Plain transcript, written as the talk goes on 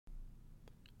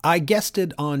I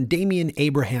guested on Damian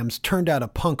Abraham's Turned Out a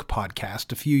Punk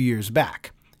podcast a few years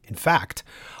back. In fact,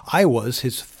 I was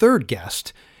his third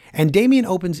guest, and Damian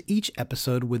opens each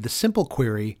episode with the simple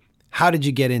query, "How did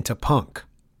you get into punk?"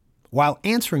 While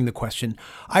answering the question,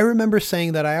 I remember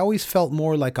saying that I always felt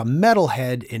more like a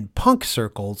metalhead in punk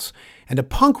circles and a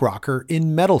punk rocker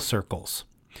in metal circles.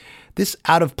 This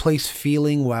out-of-place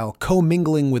feeling while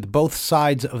commingling with both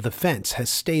sides of the fence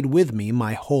has stayed with me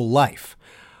my whole life.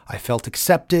 I felt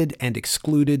accepted and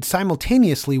excluded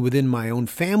simultaneously within my own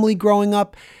family growing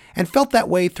up, and felt that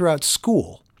way throughout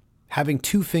school, having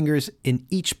two fingers in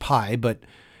each pie but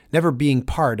never being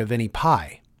part of any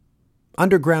pie.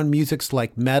 Underground musics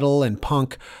like metal and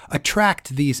punk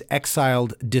attract these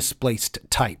exiled, displaced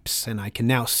types, and I can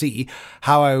now see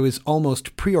how I was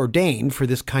almost preordained for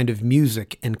this kind of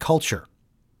music and culture.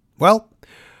 Well,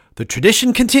 the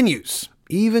tradition continues.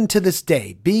 Even to this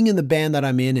day, being in the band that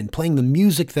I'm in and playing the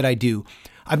music that I do,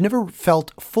 I've never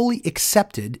felt fully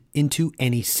accepted into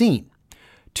any scene.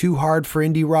 Too hard for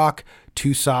indie rock,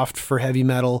 too soft for heavy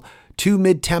metal, too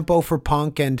mid-tempo for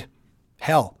punk, and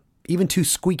hell, even too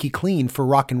squeaky clean for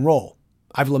rock and roll.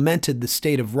 I've lamented the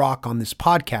state of rock on this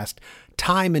podcast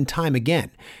time and time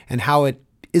again, and how it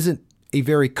isn't a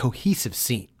very cohesive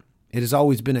scene. It has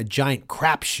always been a giant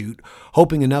crapshoot,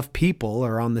 hoping enough people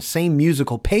are on the same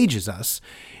musical page as us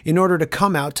in order to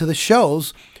come out to the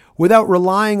shows without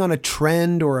relying on a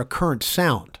trend or a current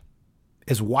sound.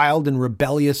 As wild and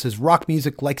rebellious as rock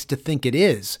music likes to think it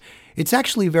is, it's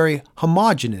actually very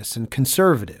homogeneous and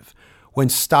conservative. When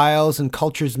styles and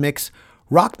cultures mix,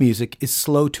 rock music is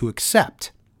slow to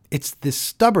accept. It's this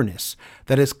stubbornness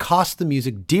that has cost the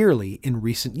music dearly in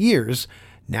recent years,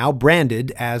 now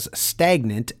branded as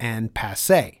stagnant and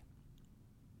passé.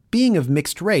 Being of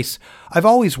mixed race, I've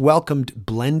always welcomed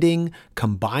blending,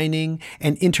 combining,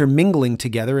 and intermingling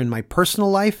together in my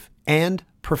personal life and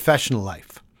professional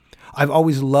life. I've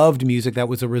always loved music that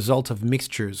was a result of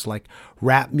mixtures like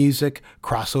rap music,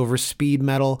 crossover speed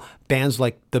metal, bands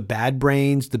like the Bad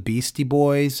Brains, the Beastie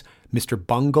Boys, Mr.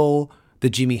 Bungle, the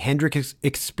Jimi Hendrix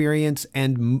Experience,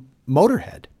 and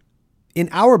Motorhead. In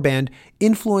our band,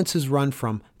 influences run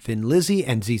from Thin Lizzy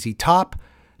and ZZ Top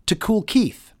to Kool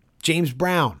Keith, James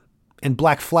Brown, and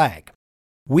Black Flag.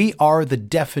 We are the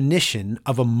definition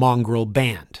of a mongrel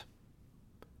band.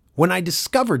 When I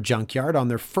discovered Junkyard on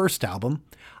their first album,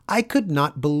 I could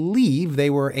not believe they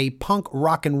were a punk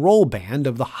rock and roll band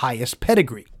of the highest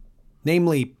pedigree,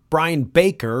 namely Brian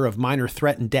Baker of Minor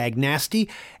Threat and Dag Nasty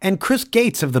and Chris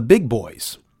Gates of the Big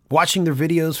Boys. Watching their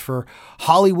videos for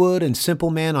Hollywood and Simple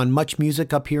Man on Much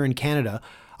Music up here in Canada,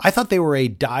 I thought they were a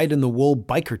dyed-in-the-wool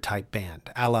biker type band,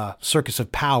 a la Circus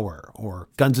of Power or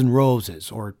Guns N' Roses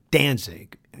or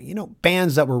Danzig,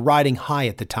 bands that were riding high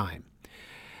at the time.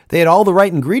 They had all the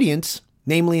right ingredients,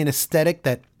 namely an aesthetic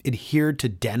that adhered to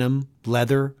denim,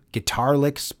 leather, guitar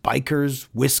licks, bikers,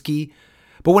 whiskey.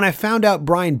 But when I found out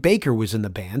Brian Baker was in the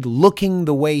band, looking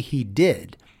the way he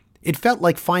did, it felt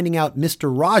like finding out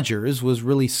Mr. Rogers was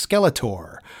really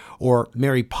Skeletor, or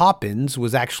Mary Poppins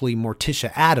was actually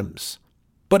Morticia Adams,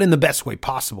 but in the best way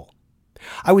possible.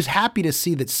 I was happy to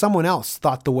see that someone else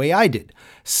thought the way I did,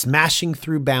 smashing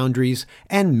through boundaries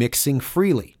and mixing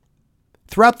freely.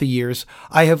 Throughout the years,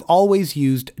 I have always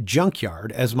used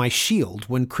Junkyard as my shield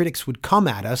when critics would come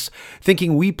at us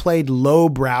thinking we played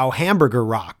lowbrow hamburger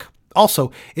rock.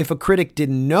 Also, if a critic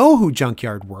didn't know who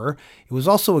Junkyard were, it was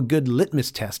also a good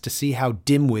litmus test to see how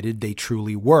dim-witted they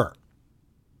truly were.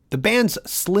 The band's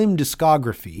slim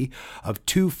discography of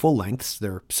 2 full lengths,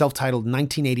 their self-titled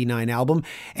 1989 album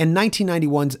and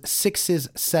 1991's 6s,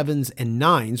 7s, and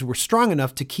 9s, were strong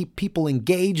enough to keep people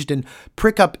engaged and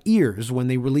prick up ears when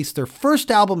they released their first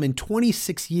album in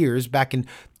 26 years back in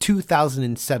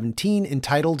 2017,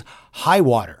 entitled High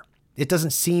Water. It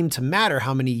doesn't seem to matter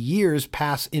how many years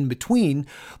pass in between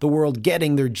the world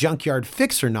getting their Junkyard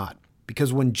fix or not,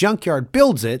 because when Junkyard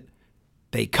builds it,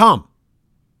 they come.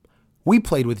 We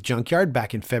played with Junkyard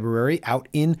back in February out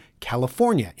in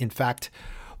California. In fact,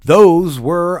 those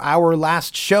were our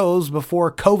last shows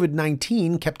before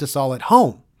COVID-19 kept us all at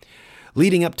home.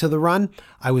 Leading up to the run,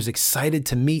 I was excited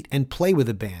to meet and play with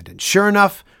the band, and sure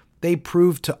enough, they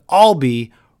proved to all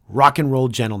be rock and roll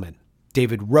gentlemen.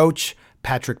 David Roach,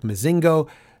 Patrick Muzingo,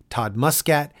 Todd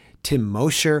Muscat, Tim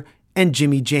Mosher, and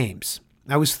Jimmy James.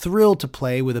 I was thrilled to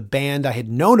play with a band I had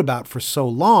known about for so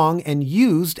long and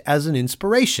used as an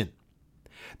inspiration.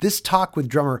 This talk with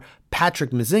drummer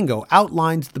Patrick Muzingo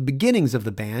outlines the beginnings of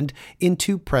the band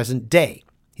into present day.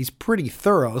 He's pretty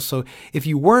thorough, so if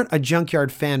you weren't a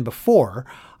Junkyard fan before,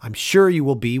 I'm sure you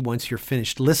will be once you're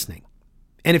finished listening.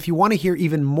 And if you want to hear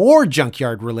even more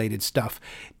Junkyard-related stuff,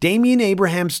 Damian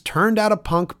Abraham's Turned Out a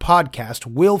Punk podcast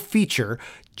will feature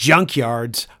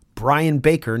Junkyard's Brian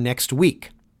Baker next week.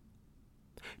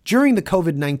 During the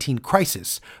COVID-19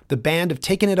 crisis, the band have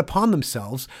taken it upon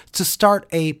themselves to start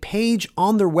a page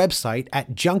on their website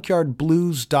at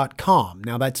junkyardblues.com.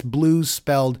 Now that's blues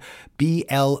spelled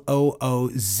BLOOZE.com,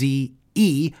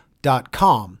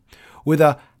 with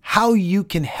a How You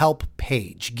Can Help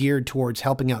page geared towards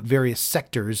helping out various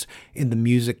sectors in the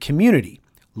music community.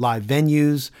 Live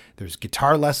venues, there's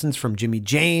guitar lessons from Jimmy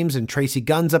James and Tracy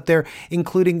Guns up there,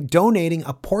 including donating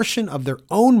a portion of their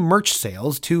own merch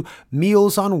sales to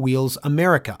Meals on Wheels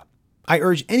America. I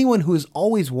urge anyone who has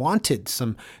always wanted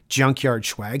some Junkyard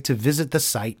swag to visit the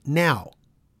site now.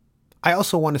 I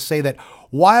also want to say that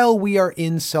while we are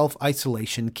in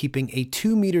self-isolation, keeping a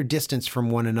 2-meter distance from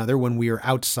one another when we are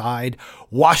outside,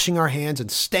 washing our hands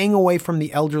and staying away from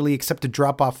the elderly except to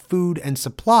drop off food and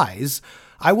supplies,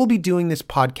 I will be doing this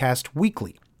podcast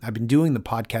weekly. I've been doing the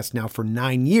podcast now for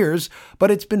 9 years, but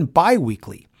it's been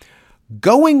bi-weekly.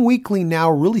 Going weekly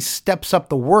now really steps up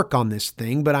the work on this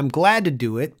thing, but I'm glad to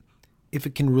do it if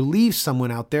it can relieve someone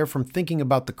out there from thinking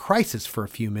about the crisis for a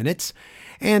few minutes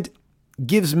and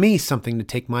gives me something to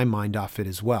take my mind off it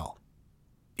as well.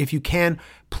 If you can,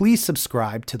 please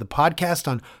subscribe to the podcast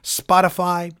on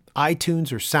Spotify,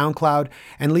 iTunes, or SoundCloud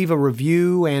and leave a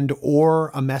review and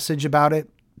or a message about it.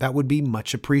 That would be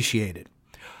much appreciated.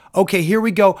 Okay, here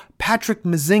we go. Patrick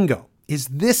Muzingo is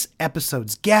this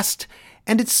episode's guest,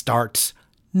 and it starts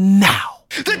now.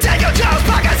 The Tango Jones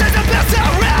podcast is the best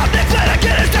around. Nick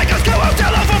Flanagan is Tango's co-host.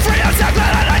 Hello for free. I'm so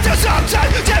glad I like to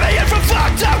sometimes. Jimmy in from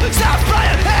fucked up. Stop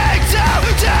playing Hang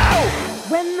Down.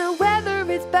 When the weather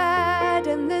is bad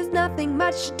and there's nothing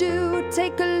much to do,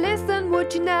 take a listen,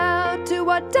 would you now, to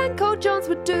what Danko Jones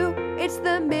would do. It's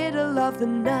the middle of the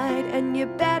night and you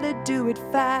better do it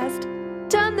fast.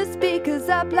 Turn the speakers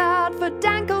up loud for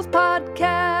Danko's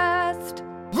podcast.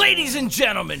 Ladies and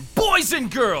gentlemen, boys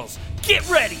and girls, get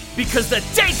ready because the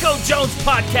Danko Jones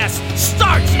podcast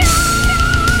starts now.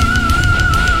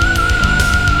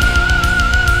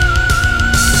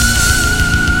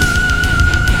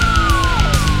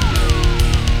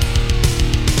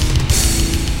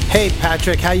 Hey,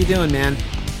 Patrick, how you doing, man?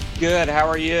 Good. How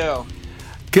are you?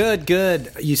 Good, good.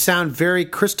 You sound very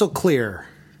crystal clear.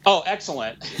 Oh,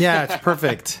 excellent. Yeah, it's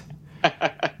perfect.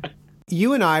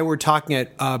 You and I were talking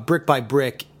at Brick by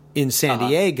Brick in San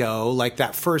Diego, like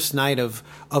that first night of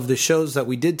the shows that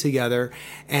we did together,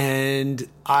 and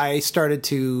I started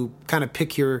to kind of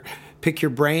pick your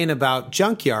brain about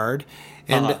Junkyard,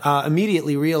 and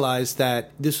immediately realized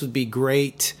that this would be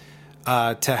great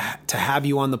to have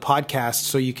you on the podcast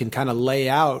so you can kind of lay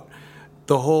out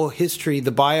the whole history,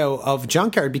 the bio of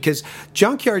Junkyard, because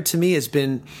Junkyard to me has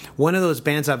been one of those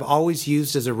bands I've always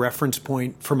used as a reference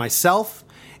point for myself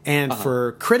and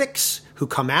for critics who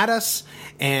come at us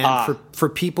and for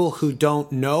people who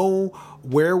don't know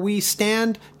where we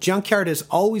stand. Junkyard has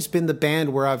always been the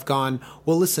band where I've gone,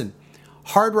 well, listen,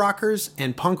 hard rockers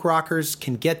and punk rockers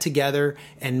can get together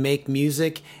and make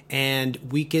music, and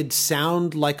we could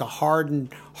sound like a hard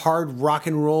rock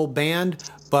and roll band,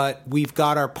 but we've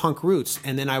got our punk roots.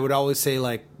 And then I would always say,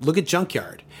 like, look at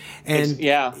Junkyard. And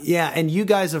and you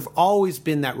guys have always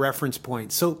been that reference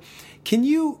point. So can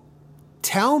you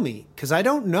tell me, because I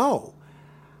don't know,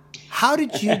 how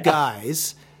did you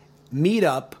guys meet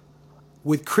up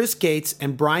with Chris Gates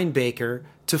and Brian Baker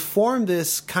to form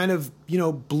this kind of,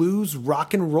 blues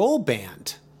rock and roll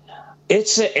band?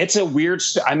 It's a weird.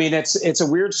 I mean, it's a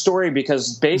weird story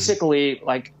because basically,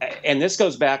 like, and this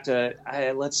goes back to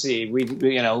let's see, we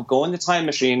go in the time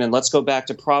machine and let's go back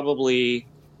to probably.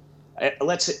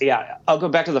 I'll go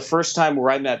back to the first time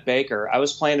where I met Baker. I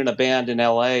was playing in a band in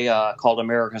L.A. Called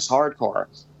America's Hardcore,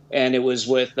 and it was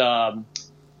with a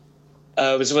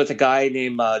guy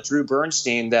named Drew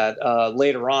Bernstein that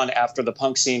later on, after the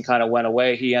punk scene kind of went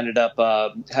away, he ended up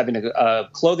having a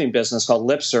clothing business called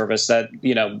Lip Service that,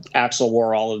 Axl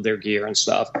wore all of their gear and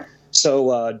stuff.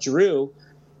 So Drew,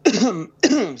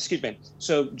 excuse me.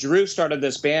 So Drew started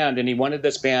this band, and he wanted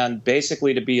this band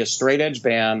basically to be a straight edge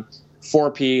band,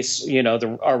 4-piece.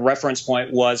 Our reference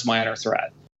point was Minor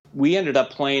Threat. We ended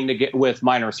up playing with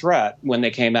Minor Threat when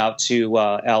they came out to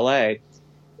L.A.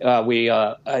 I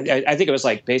think it was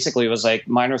like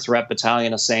Minor Threat,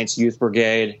 Battalion of Saints, Youth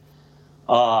Brigade,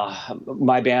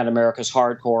 my band America's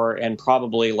Hardcore, and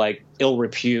probably like Ill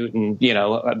Repute and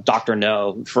Dr.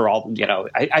 No for all.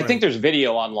 I think there's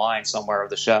video online somewhere of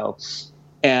the show,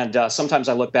 and sometimes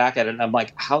I look back at it and I'm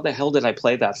like, how the hell did I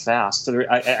play that fast?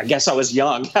 I guess I was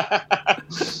young.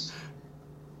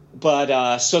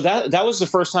 But so that was the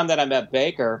first time that I met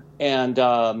Baker,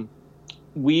 and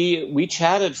we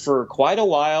chatted for quite a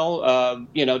while,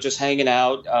 just hanging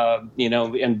out,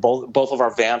 and both of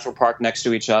our vans were parked next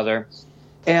to each other.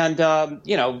 And,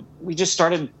 we just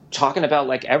started talking about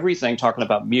like everything, talking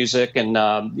about music. And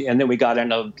then we got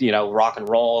into, rock and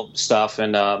roll stuff.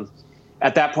 And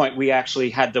at that point, we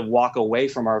actually had to walk away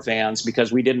from our vans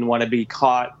because we didn't want to be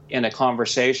caught in a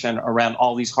conversation around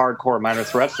all these hardcore Minor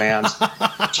Threat fans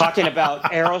talking about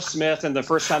Aerosmith and the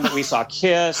first time that we saw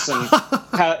Kiss, and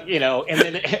how, and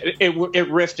then it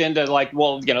riffed into like,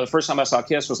 the first time I saw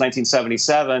Kiss was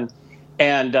 1977.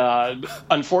 And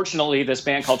unfortunately, this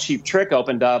band called Cheap Trick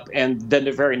opened up, and then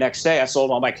the very next day, I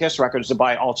sold all my Kiss records to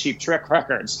buy all Cheap Trick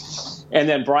records. And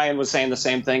then Brian was saying the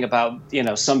same thing about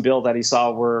some bill that he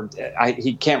saw where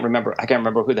I can't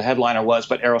remember who the headliner was,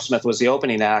 but Aerosmith was the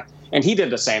opening act, and he did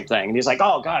the same thing. And he's like,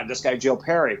 "Oh God, this guy Joe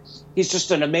Perry, he's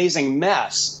just an amazing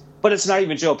mess." But it's not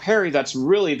even Joe Perry that's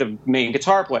really the main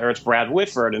guitar player. It's Brad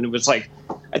Whitford. And it was like,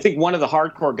 I think one of the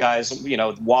hardcore guys,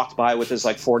 walked by with his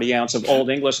like 40 ounce of Old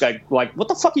English guy, like, "What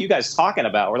the fuck are you guys talking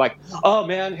about?" We're like, "Oh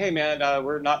man, hey man,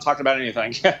 we're not talking about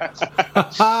anything."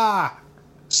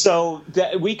 So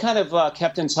we kind of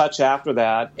kept in touch after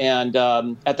that. And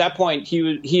at that point,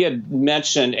 he had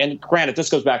mentioned, and granted, this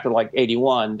goes back to like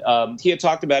 81, he had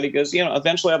talked about, he goes,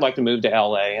 eventually I'd like to move to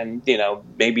LA and,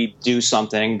 maybe do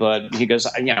something. But he goes,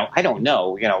 I don't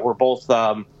know. We're both,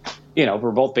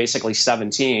 we're both basically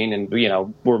 17, and,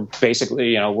 we're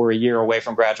basically, we're a year away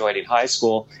from graduating high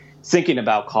school, thinking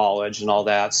about college and all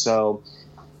that. So,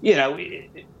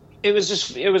 it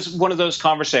was one of those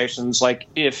conversations. Like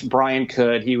if Brian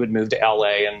could, he would move to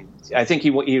LA, and I think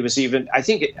he was even. I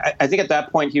think at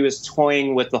that point he was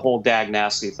toying with the whole Dag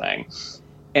Nasty thing,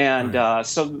 and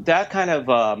so that kind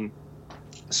of.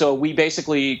 So we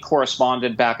basically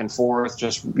corresponded back and forth,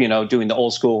 just doing the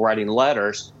old school writing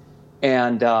letters,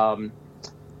 and then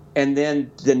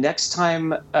the next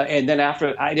time, and then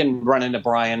after, I didn't run into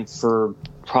Brian for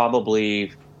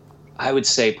probably. I would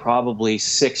say probably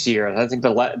 6 years. I think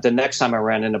the next time I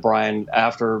ran into Brian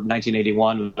after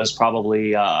 1981 was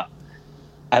probably, I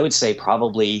would say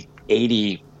probably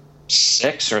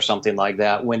 86 or something like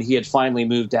that, when he had finally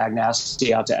moved Dag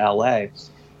Nasty out to LA.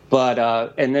 But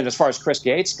and then as far as Chris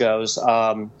Gates goes,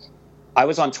 I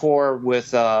was on tour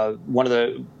with one of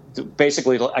the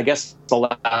basically, I guess, the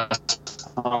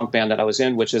last punk band that I was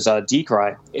in, which is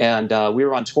Decry, and we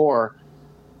were on tour.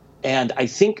 And I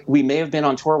think we may have been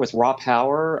on tour with Raw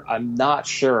Power. I'm not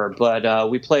sure, but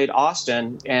we played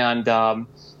Austin, and I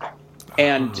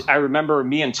remember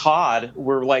me and Todd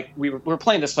were like, we were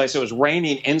playing this place. It was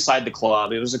raining inside the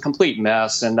club. It was a complete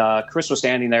mess, and Chris was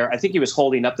standing there. I think he was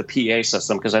holding up the PA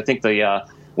system because I think the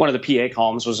one of the PA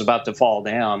columns was about to fall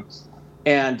down.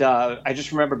 And I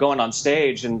just remember going on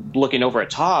stage and looking over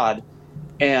at Todd,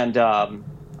 and I'm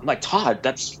like, "Todd,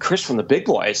 that's Chris from the Big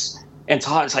Boys." And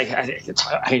Todd's like,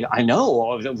 I know.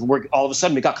 All of a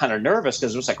sudden, we got kind of nervous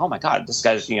because it was like, oh my God, this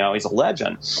guy's, he's a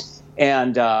legend.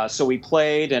 And so we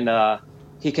played, and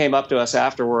he came up to us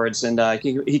afterwards, and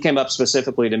he came up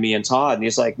specifically to me and Todd, and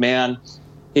he's like, "Man,"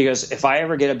 he goes, "if I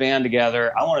ever get a band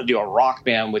together, I want to do a rock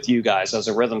band with you guys as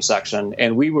a rhythm section."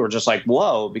 And we were just like,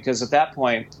 whoa, because at that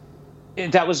point,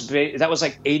 that was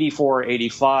like 84,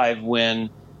 85, when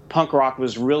punk rock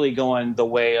was really going the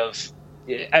way of.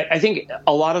 I think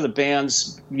a lot of the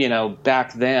bands,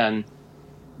 back then,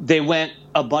 they went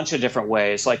a bunch of different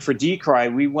ways. Like for Decry,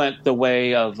 we went the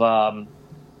way of, I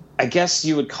guess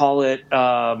you would call it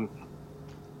Aerosmith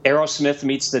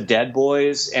meets the Dead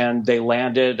Boys, and they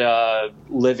landed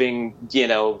living,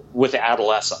 with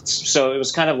adolescence. So it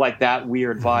was kind of like that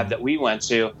weird vibe that we went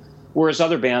to, whereas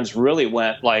other bands really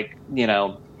went like,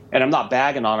 and I'm not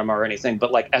bagging on them or anything,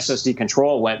 but like SSD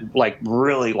Control went like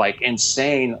really like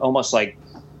insane, almost like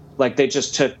they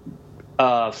just took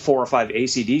 4 or 5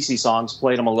 AC/DC songs,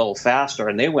 played them a little faster,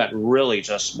 and they went really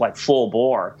just like full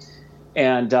bore.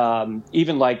 And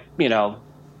even like,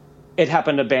 it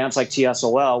happened to bands like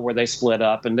TSOL where they split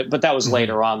up, but that was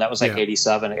later on. That was like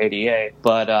 87, 88.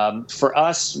 But for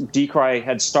us, Decry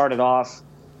had started off.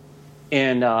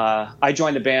 And I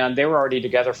joined the band. They were already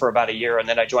together for about a year, and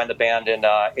then I joined the band in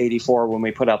 84 when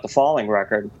we put out the Falling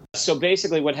record. So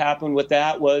basically what happened with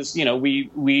that was,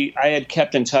 I had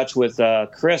kept in touch with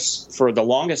Chris for the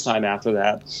longest time after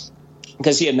that,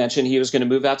 because he had mentioned he was going to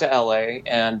move out to LA,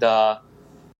 and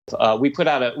we put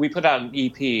out an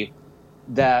EP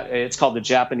that it's called the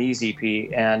Japanese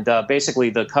EP, and basically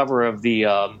the cover of the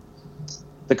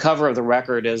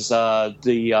record is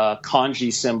the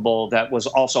kanji symbol that was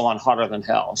also on Hotter Than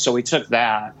Hell. So we took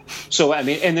that. So, I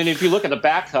mean, and then if you look at the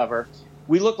back cover,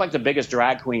 we looked like the biggest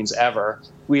drag queens ever.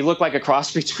 We looked like a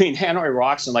cross between Hanoi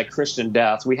Rocks and like Christian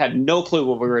Death. We had no clue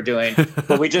what we were doing,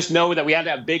 but we just know that we had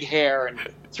to have big hair and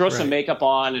throw some makeup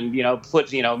on and,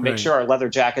 make sure our leather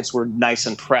jackets were nice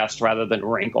and pressed rather than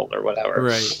wrinkled or whatever.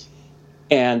 Right.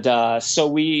 And so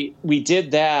we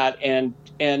did that. And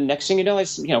next thing you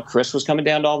know, Chris was coming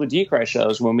down to all the Decry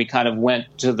shows when we kind of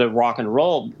went to the rock and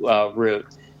roll route.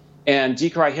 And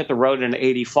Decry hit the road in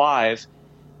 '85.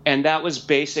 And that was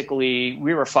basically,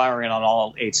 we were firing on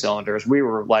all 8 cylinders. We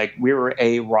were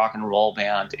a rock and roll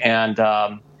band. And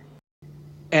I'm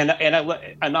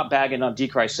not bagging on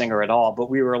Decry singer at all,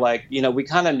 but we were like, we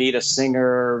kind of need a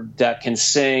singer that can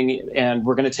sing, and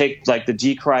we're going to take like the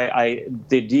Decry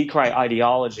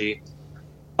ideology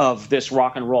of this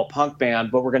rock and roll punk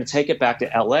band, but we're going to take it back to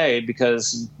LA,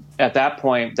 because at that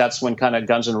point, that's when kind of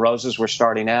Guns N' Roses were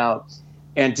starting out.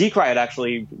 And Decry had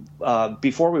actually,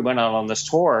 before we went out on this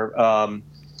tour,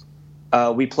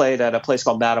 we played at a place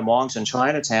called Madame Wong's in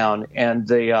Chinatown, and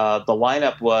the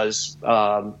lineup was,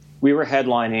 we were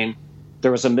headlining.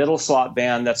 There was a middle slot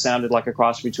band that sounded like a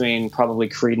cross between probably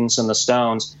Creedence and the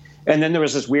Stones, and then there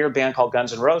was this weird band called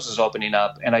Guns N' Roses opening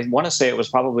up, and I want to say it was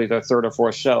probably their 3rd or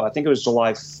 4th show. I think it was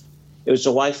July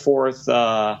 4th,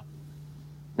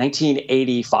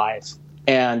 1985.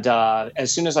 And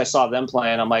as soon as I saw them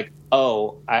playing, I'm like,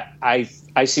 oh, I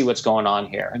see what's going on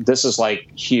here. This is like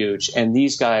huge. And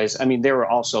these guys, I mean, they were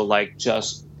also like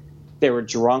they were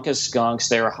drunk as skunks.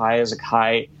 They were high as a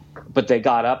kite, but they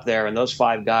got up there, and those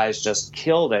 5 guys just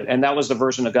killed it. And that was the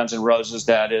version of Guns N' Roses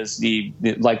that is the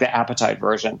Appetite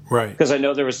version. Right. Because I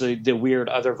know there was the weird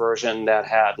other version that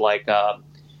had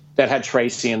that had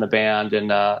Tracy in the band.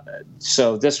 And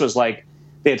so this was like,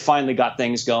 they had finally got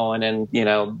things going, and,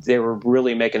 they were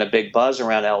really making a big buzz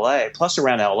around LA. Plus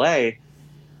around LA,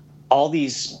 all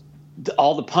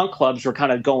the punk clubs were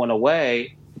kind of going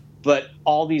away, but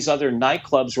all these other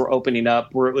nightclubs were opening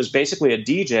up where it was basically a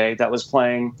DJ that was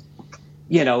playing,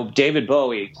 David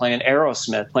Bowie, playing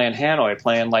Aerosmith, playing Hanoi,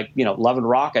 playing Love and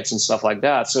Rockets and stuff like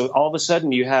that. So all of a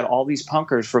sudden you had all these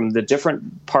punkers from the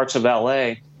different parts of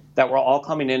LA that were all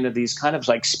coming into these kind of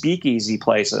like speakeasy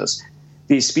places.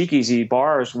 These speakeasy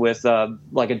bars with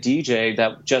like a DJ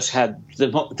that just had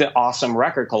the awesome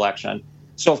record collection.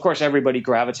 So of course everybody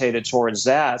gravitated towards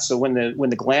that. So when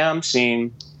the glam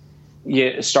scene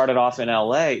started off in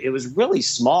LA, it was really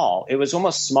small. It was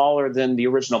almost smaller than the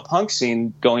original punk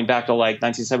scene going back to like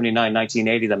 1979,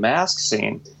 1980, the mask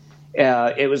scene.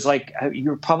 It was like,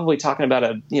 you're probably talking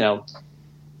about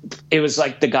it was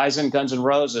like the guys in Guns N'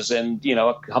 Roses and,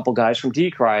 a couple guys from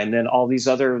Decry, and then all these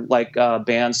other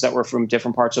bands that were from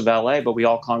different parts of LA, but we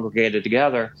all congregated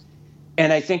together.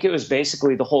 And I think it was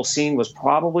basically, the whole scene was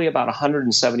probably about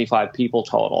 175 people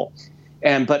total.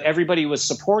 But everybody was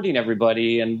supporting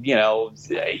everybody. And,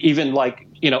 even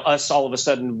us all of a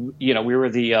sudden, we were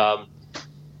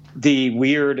the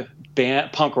weird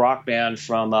punk rock band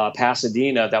from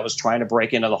Pasadena that was trying to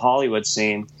break into the Hollywood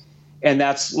scene. And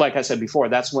that's, like I said before,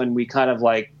 that's when we kind of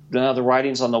the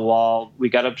writing's on the wall. We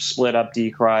got to split up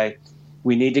Decry.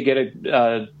 We need to get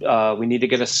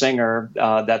a singer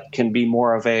that can be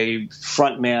more of a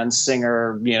frontman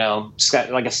singer,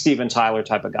 like a Steven Tyler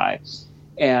type of guy.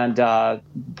 And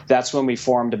that's when we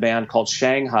formed a band called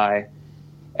Shanghai.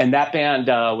 And that band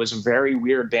was a very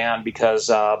weird band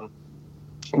because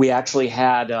we actually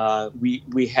had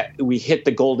we hit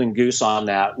the golden goose on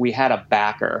that. We had a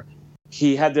backer.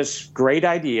 He had this great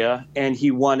idea, and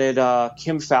he wanted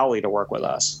Kim Fowley to work with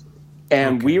us.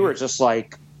 And Okay. we were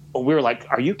like,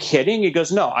 are you kidding? He goes,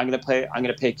 no, I'm going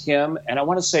to pay Kim. And I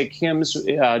want to say Kim's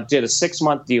did a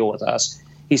 6-month deal with us.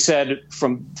 He said,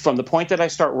 from the point that I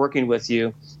start working with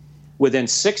you, within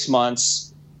 6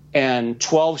 months and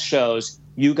 12 shows,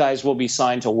 you guys will be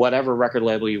signed to whatever record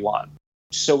label you want.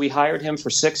 So we hired him for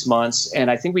 6 months,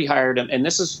 and I think we hired him, and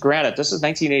this is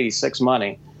 1986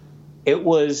 money. It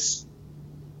was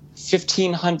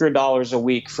 $1,500 a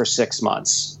week for 6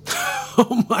 months.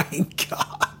 Oh my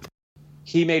God.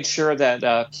 He made sure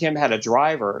that Kim had a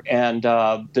driver, and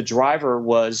the driver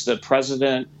was the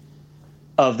president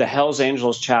of the Hells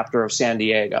Angels chapter of San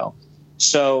Diego.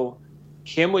 So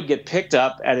Kim would get picked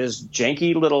up at his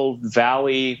janky little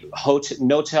valley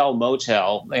hotel,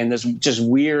 motel in this just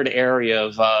weird area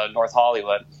of North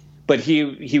Hollywood. But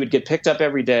he would get picked up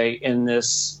every day in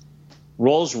this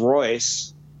Rolls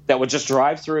Royce that would just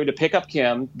drive through to pick up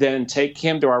Kim, then take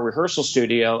Kim to our rehearsal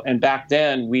studio. And back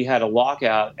then we had a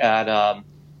lockout at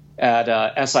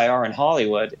SIR in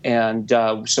Hollywood. And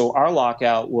so our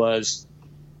lockout was,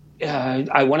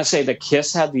 I want to say that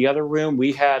Kiss had the other room.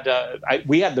 We had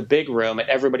the big room, and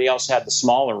everybody else had the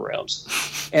smaller rooms.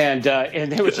 And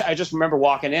I just remember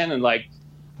walking in and like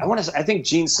I think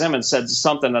Gene Simmons said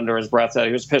something under his breath that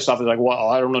he was pissed off. He's like, well,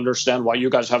 I don't understand why you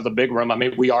guys have the big room. I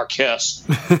mean, we are Kiss.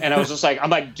 And I was just like, I'm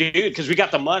like, dude, because we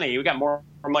got the money. We got more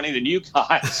money than you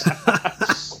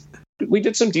guys. We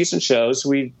did some decent shows.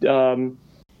 We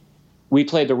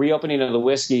played the reopening of the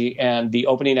Whiskey, and the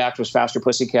opening act was Faster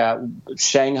Pussycat.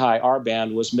 Shanghai, our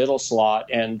band, was middle slot,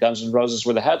 and Guns N' Roses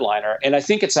were the headliner. And I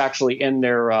think it's actually in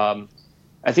their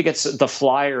I think it's the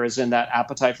flyer is in that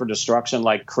Appetite for Destruction,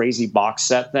 like crazy box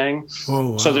set thing.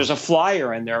 Oh, wow. So there's a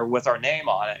flyer in there with our name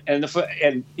on it.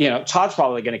 And you know, Todd's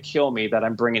probably going to kill me that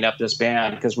I'm bringing up this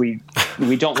band because we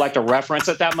don't like to reference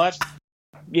it that much.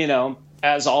 You know,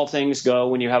 as all things go,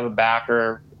 when you have a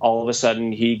backer, all of a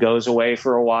sudden he goes away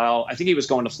for a while. I think he was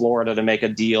going to Florida to make a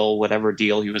deal, whatever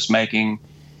deal he was making.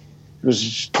 It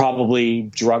was probably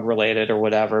drug related or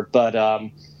whatever. But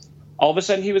all of a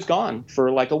sudden he was gone for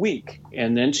like a week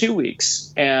and then 2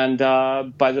 weeks. And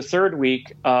by the third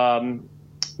week,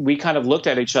 we kind of looked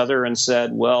at each other and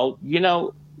said, well, you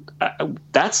know,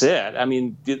 that's it. I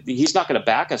mean, he's not going to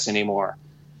back us anymore.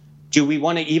 Do we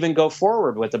want to even go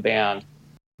forward with the band?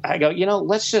 I go, you know,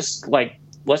 let's just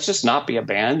not be a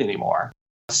band anymore.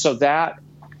 So that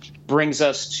brings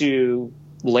us to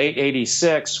late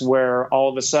 86, where all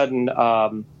of a sudden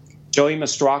Joey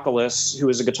Mastrokoulis, who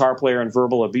is a guitar player in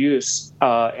Verbal Abuse,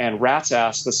 and Rat's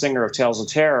Ass, the singer of Tales of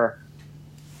Terror,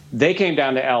 they came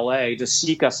down to L.A. to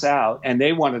seek us out, and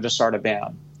they wanted to start a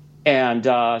band.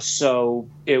 And so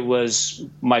it was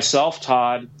myself,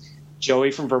 Todd, Joey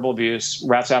from Verbal Abuse,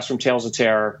 Rat's Ass from Tales of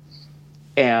Terror,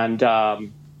 and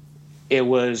it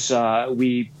was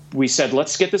we said,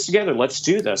 let's get this together. Let's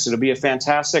do this. It'll be a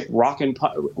fantastic rock and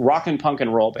punk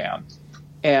and roll band.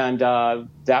 And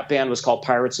that band was called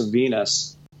Pirates of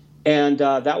Venus. And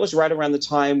that was right around the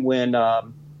time when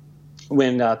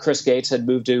Chris Gates had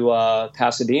moved to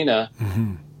Pasadena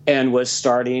and was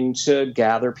starting to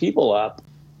gather people up.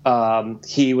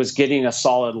 He was getting a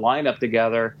solid lineup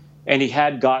together, and he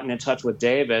had gotten in touch with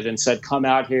David and said, come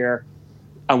out here.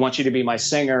 I want you to be my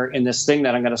singer in this thing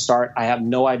that I'm going to start. I have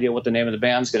no idea what the name of the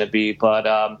band's going to be,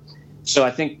 but so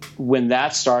I think when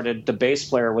that started, the bass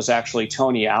player was actually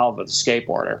Tony Alva, the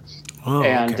skateboarder. Oh,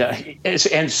 and okay.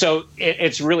 And so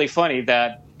it's really funny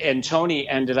that, and Tony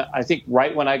ended up, I think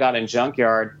right when I got in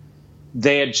Junkyard,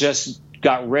 they had just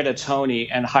got rid of Tony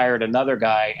and hired another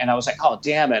guy. And I was like, oh,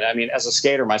 damn it. I mean, as a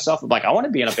skater myself, I'm like, I want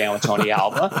to be in a band with Tony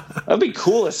Alva. That'd be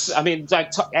cool. I mean,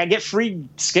 I get free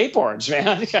skateboards,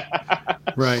 man.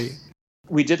 Right.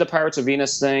 We did the Pirates of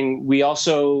Venus thing. We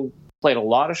also played a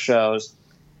lot of shows.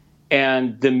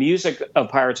 And the music of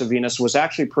Pirates of Venus was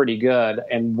actually pretty good.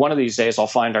 And one of these days I'll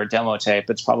find our demo tape.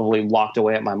 It's probably locked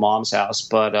away at my mom's house.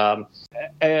 But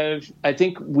I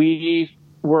think we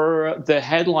were the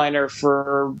headliner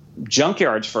for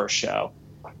Junkyard's first show.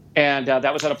 And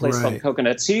that was at a place called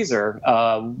Coconut Caesar,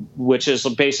 which is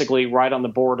basically right on the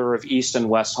border of East and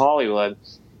West Hollywood.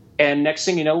 And next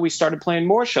thing you know, we started playing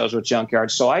more shows with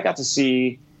Junkyard. So I got to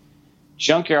see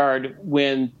Junkyard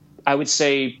when I would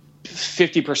say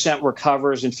 50% were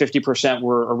covers and 50%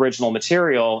 were original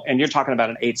material. And you're talking about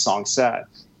an 8-song set.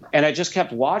 And I just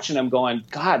kept watching him going,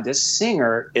 God, this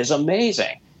singer is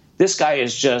amazing. This guy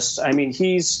is just, I mean,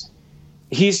 he's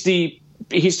the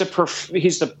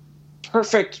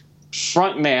perfect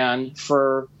front man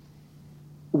for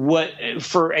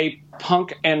a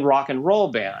punk and rock and roll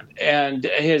band. And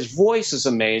his voice is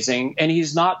amazing, and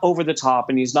he's not over the top,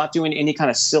 and he's not doing any kind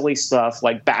of silly stuff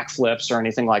like backflips or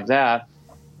anything like that.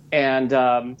 And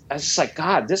I was just like,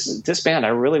 God, this band I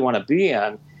really want to be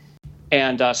in.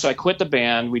 And so I quit the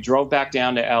band. We drove back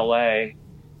down to L.A.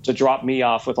 to drop me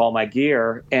off with all my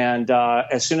gear. And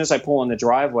as soon as I pull in the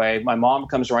driveway, my mom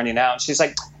comes running out. And she's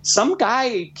like, some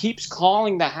guy keeps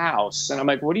calling the house. And I'm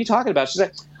like, what are you talking about? She's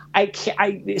like,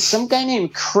 some guy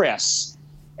named Chris.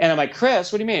 And I'm like,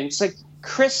 Chris, what do you mean? It's like,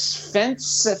 Chris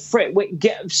Fence.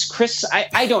 Chris.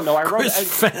 I don't know. I wrote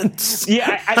Chris Fence.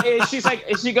 Yeah. She's like,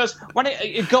 she goes,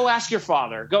 go ask your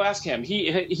father. Go ask him.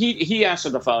 He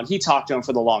answered the phone. He talked to him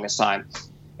for the longest time.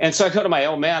 And so I go to my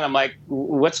old man. I'm like,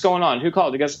 what's going on? Who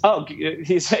called? He goes, oh,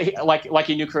 he's like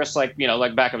he knew Chris, like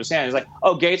back of his hand. He's like,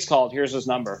 oh, Gates called. Here's his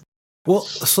number. Well,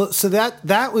 so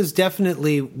that was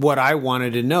definitely what I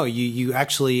wanted to know. You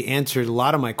actually answered a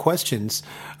lot of my questions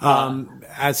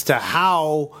as to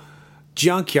how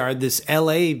Junkyard, this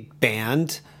LA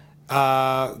band,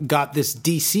 got this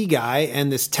DC guy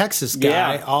and this Texas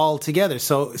guy all together.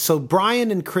 So Brian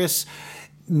and Chris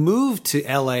moved to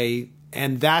LA,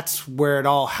 and that's where it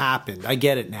all happened. I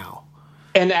get it now.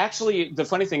 And actually, the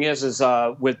funny thing is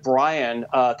with Brian,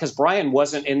 because Brian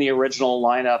wasn't in the original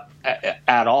lineup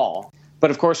at all.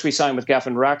 But of course, we signed with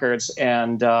Geffen Records,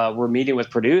 and we're meeting with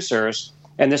producers.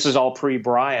 And this is all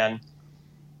pre-Brian.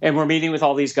 And we're meeting with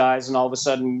all these guys, and all of a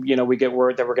sudden, we get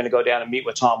word that we're going to go down and meet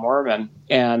with Tom Werman.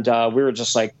 And we were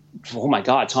just like, oh, my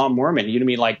God, Tom Werman. You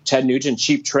mean like Ted Nugent,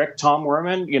 Cheap Trick, Tom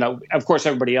Werman? Of course,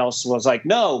 everybody else was like,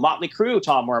 no, Motley Crue,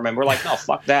 Tom Werman. We're like, no,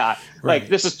 fuck that. Right. Like,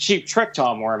 this is Cheap Trick,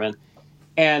 Tom Werman.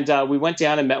 And we went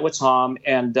down and met with Tom,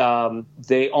 and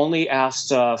they only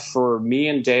asked for me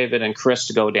and David and Chris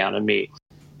to go down and meet.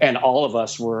 And all of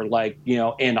us were like,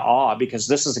 in awe, because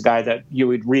this is a guy that you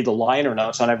would read the liner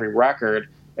notes on every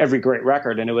great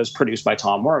record, and it was produced by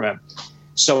Tom Werman.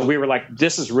 So we were like,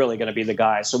 this is really going to be the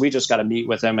guy. So we just got to meet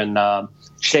with him and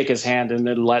shake his hand and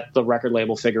then let the record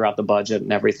label figure out the budget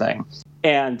and everything.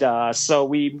 And so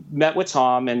we met with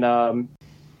Tom, and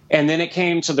then it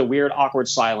came to the weird, awkward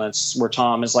silence where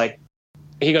Tom is like,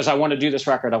 he goes, I want to do this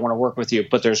record. I want to work with you,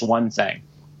 but there's one thing.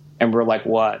 And we're like,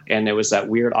 what? And it was that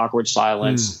weird, awkward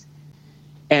silence.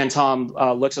 And Tom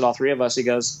looks at all three of us. He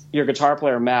goes, your guitar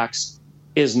player, Max,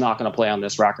 is not going to play on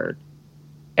this record.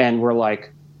 And we're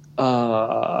like,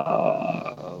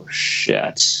 oh,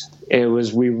 shit.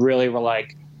 We really were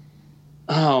like,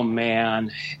 oh,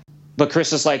 man. But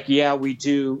Chris is like, yeah, we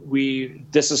do.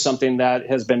 This is something that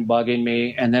has been bugging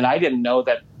me. And then I didn't know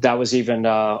that was even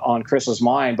on Chris's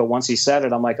mind. But once he said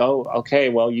it, I'm like, oh, okay,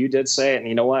 well, you did say it. And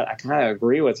you know what? I kind of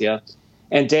agree with you.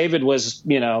 And David was,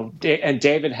 and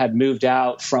David had moved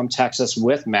out from Texas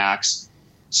with Max.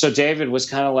 So David was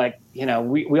kind of like,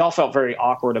 we all felt very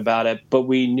awkward about it, but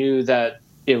we knew that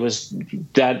it was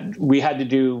that we had to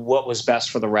do what was best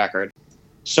for the record.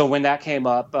 So when that came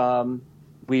up,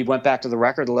 we went back to the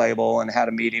record label and had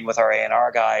a meeting with our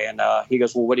A&R guy, and he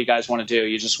goes, well, what do you guys want to do?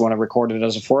 You just want to record it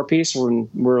as a 4-piece?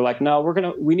 We're like, no,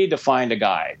 we need to find a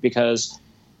guy, because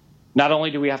not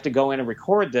only do we have to go in and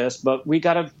record this, but we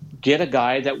got to get a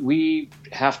guy that we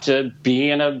have to be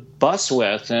in a bus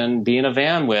with and be in a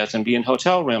van with and be in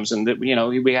hotel rooms. And, we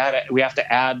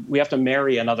have to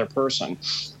marry another person.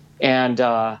 And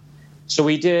so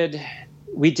we did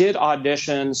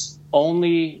auditions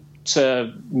only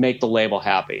to make the label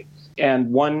happy.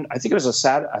 And I think it was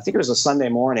a Sunday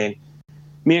morning,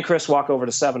 me and Chris walk over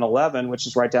to 7-Eleven, which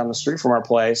is right down the street from our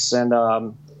place.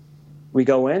 And we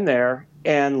go in there,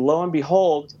 and lo and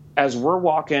behold, as we're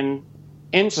walking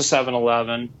into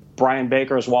 7-Eleven, Brian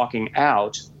Baker is walking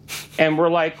out, and we're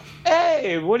like,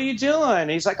 hey, what are you doing?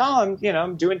 He's like, oh,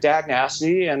 I'm doing Dag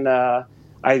Nasty. And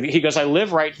he goes, I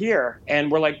live right here.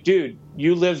 And we're like, dude,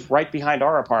 you live right behind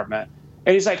our apartment.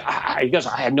 And he's like, he goes,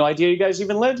 I had no idea you guys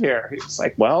even lived here. He's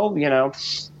like, well,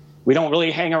 we don't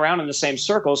really hang around in the same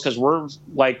circles, because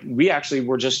we actually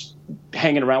were just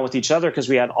hanging around with each other because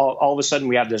we had all of a sudden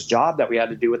we had this job that we had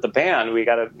to do with the band. We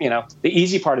got to, the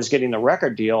easy part is getting the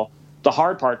record deal. The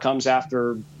hard part comes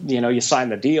after, you sign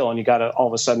the deal, and you got to, all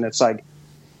of a sudden it's like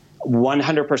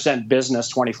 100%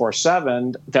 business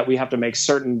 24/7 that we have to make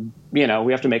certain, we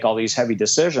have to make all these heavy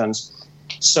decisions.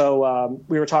 So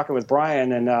we were talking with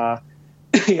Brian, and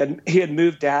he had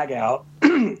moved Dag out.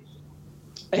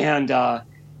 And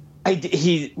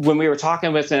when we were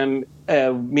talking with him,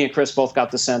 me and Chris both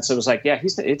got the sense it was like, yeah, he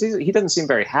doesn't seem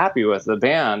very happy with the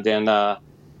band,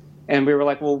 and we were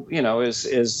like, well,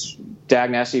 is Dag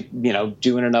Nasty,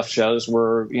 doing enough shows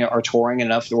where are touring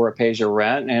enough to where it pays your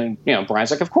rent? And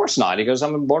Brian's like, of course not. He goes,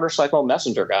 I'm a motorcycle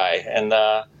messenger guy, and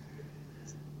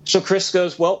so Chris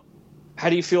goes, well, how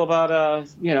do you feel about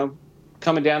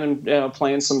coming down and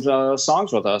playing some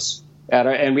songs with us?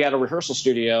 And we had a rehearsal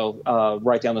studio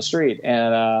right down the street.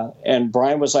 And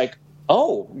Brian was like,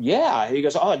 oh, yeah. He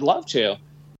goes, oh, I'd love to.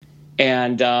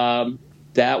 And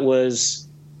that was,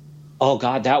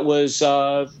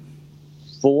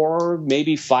 4,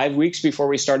 maybe 5 weeks before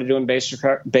we started doing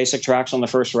basic tracks on the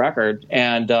first record.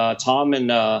 And Tom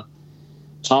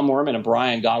Werman and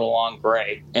Brian got along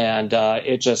great. And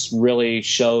it just really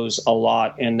shows a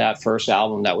lot in that first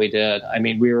album that we did. I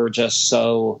mean, we were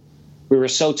so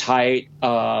tight.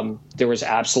 There was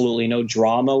absolutely no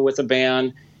drama with the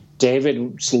band.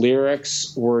 David's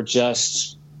lyrics were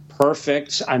just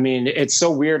perfect. I mean, it's so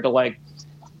weird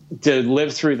to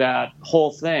live through that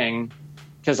whole thing,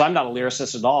 because I'm not a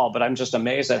lyricist at all, but I'm just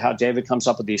amazed at how David comes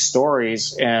up with these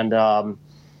stories and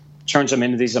turns them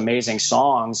into these amazing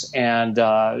songs. And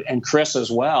Chris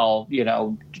as well,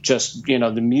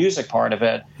 the music part of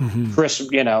it. Mm-hmm. Chris,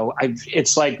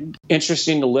 it's like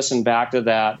interesting to listen back to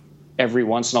that every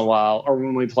once in a while, or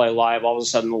when we play live, all of a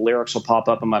sudden the lyrics will pop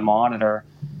up on my monitor,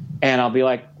 and I'll be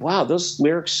like, wow, those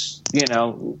lyrics,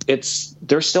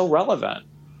 they're still relevant,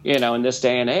 in this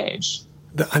day and age,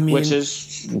 which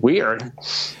is weird.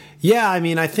 Yeah. I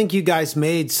mean, I think you guys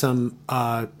made some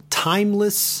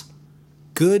timeless,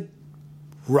 good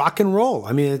rock and roll.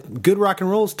 I mean, good rock and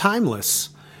roll is timeless.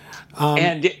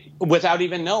 and without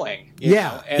even knowing. You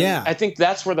know? And I think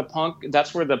that's where the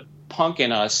punk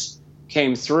in us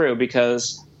came through,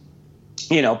 because,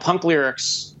 you know, punk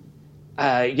lyrics,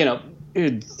 you know,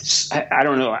 I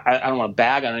don't know. I don't want to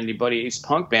bag on anybody's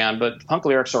punk band, but punk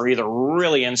lyrics are either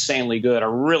really insanely good or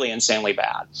really insanely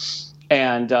bad.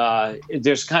 And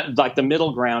there's kind of like the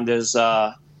middle ground is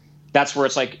that's where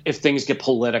it's like if things get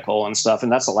political and stuff.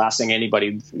 And that's the last thing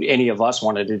any of us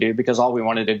wanted to do, because all we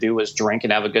wanted to do was drink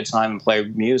and have a good time and play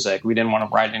music. We didn't want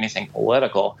to write anything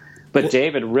political. But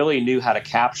David really knew how to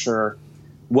capture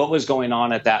what was going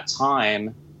on at that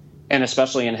time, and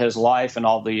especially in his life and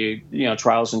all the, you know,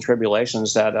 trials and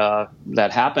tribulations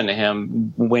that happened to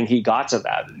him when he got to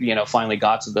that, you know, finally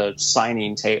got to the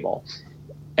signing table.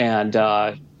 And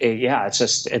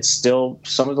it's still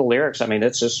some of the lyrics. I mean,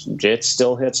 it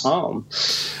still hits home.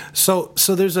 So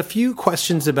there's a few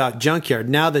questions about Junkyard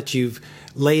now that you've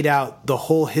laid out the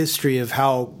whole history of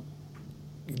how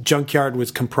Junkyard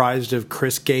was comprised of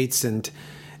Chris Gates and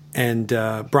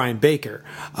Brian Baker.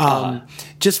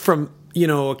 Just from, you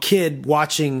know, a kid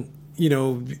watching, you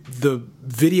know, the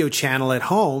video channel at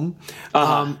home.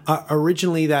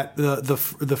 Originally, that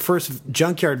the first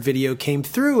Junkyard video came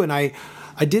through, and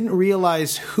I didn't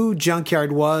realize who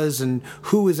Junkyard was and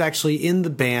who was actually in the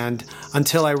band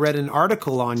until I read an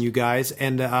article on you guys.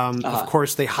 And of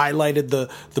course, they highlighted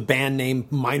the band name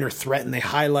Minor Threat, and they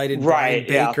highlighted Brian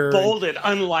Baker. Bolded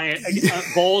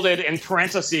in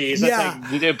parentheses.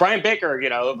 That's like, Brian Baker, you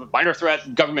know, Minor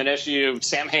Threat, Government Issue,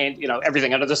 Sam Hain, you know,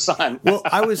 everything under the sun. Well,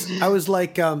 I was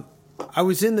like, I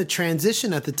was in the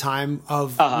transition at the time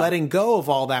of letting go of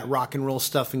all that rock and roll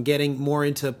stuff and getting more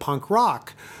into punk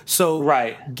rock. So,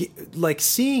 like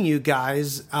seeing you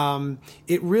guys,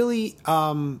 it really,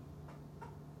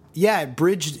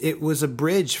 it was a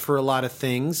bridge for a lot of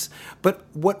things. But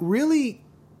what really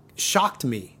shocked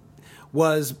me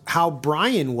was how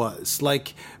Brian was.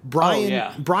 Like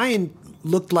Brian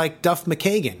looked like Duff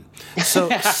McKagan. So,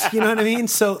 you know what I mean?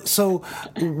 So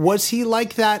was he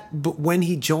like that when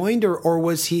he joined,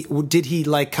 or did he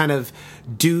like kind of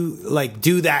do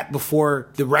that before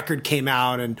the record came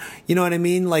out? And you know what I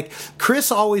mean? Like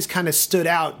Chris always kind of stood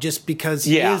out just because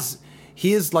he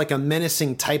is like a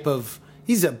menacing type of,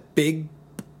 he's a big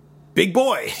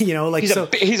boy, you know, like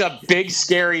he's a big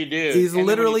scary dude. He's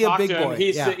literally a big boy.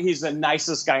 He's the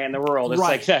nicest guy in the world. It's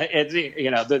like you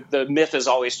know, the myth is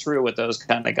always true with those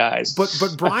kind of guys.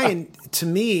 But Brian, to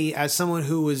me, as someone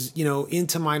who was, you know,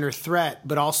 into Minor Threat,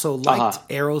 but also liked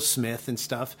Aerosmith and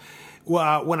stuff,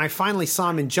 well, when I finally saw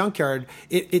him in Junkyard,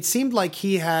 it seemed like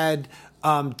he had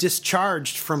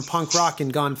discharged from punk rock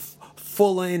and gone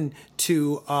full in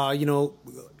to you know,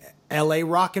 L.A.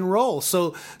 rock and roll.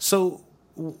 So.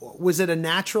 Was it a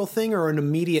natural thing or an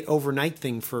immediate overnight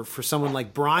thing for someone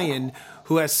like Brian,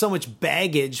 who has so much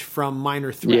baggage from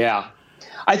Minor Threat? Yeah,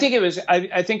 I think it was.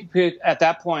 I think at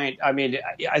that point, I mean,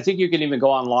 I think you can even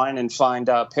go online and find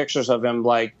pictures of him,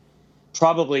 like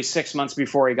probably 6 months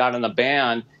before he got in the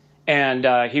band, and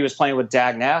he was playing with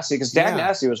Dag Nasty, because Dag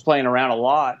Nasty was playing around a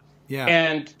lot. Yeah,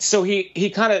 and so he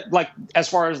kind of, like, as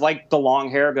far as like the long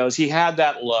hair goes, he had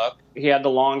that look. He had the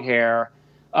long hair.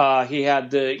 He had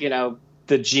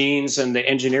the jeans and the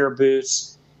engineer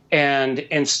boots, and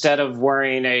instead of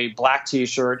wearing a black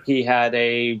T-shirt, he had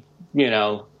a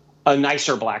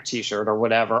nicer black T-shirt or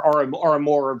whatever, or a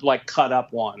more like cut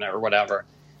up one or whatever.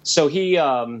 So he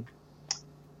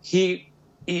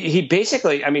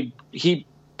basically, I mean, he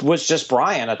was just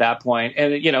Brian at that point.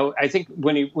 And, you know, I think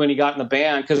when he got in the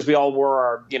band, because we all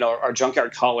wore our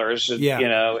Junkyard colors, you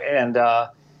know, and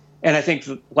I think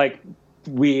like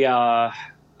we,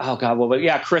 oh God! Well, but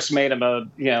yeah, Chris made him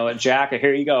a jacket.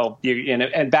 Here you go.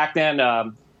 And back then,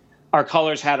 our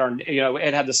colors had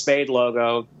it had the Spade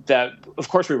logo that, of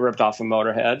course, we ripped off from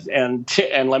Motorhead.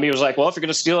 And Lemmy was like, well, if you're going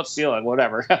to steal it,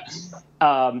 whatever.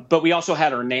 But we also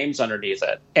had our names underneath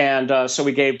it, and so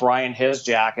we gave Brian his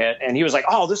jacket, and he was like,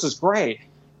 oh, this is great.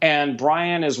 And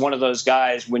Brian is one of those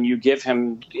guys, when he gets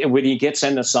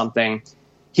into something,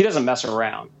 he doesn't mess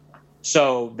around.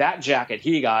 So that jacket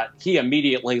he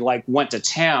immediately like went to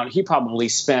town. He probably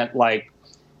spent like,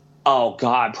 oh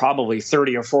God, probably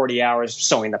 30 or 40 hours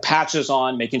sewing the patches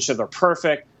on, making sure they're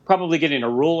perfect, probably getting a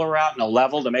ruler out and a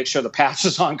level to make sure the patch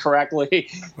is on correctly.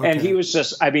 Okay. And he was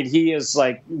just, I mean, he is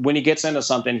like, when he gets into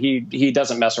something, he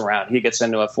doesn't mess around. He gets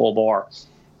into it full bore.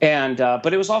 And,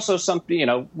 but it was also something, you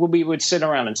know, when we would sit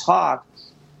around and talk,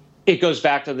 it goes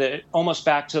back to almost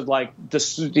back to like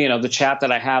this, you know, the chat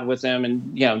that I had with him in,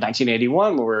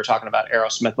 1981, where we were talking about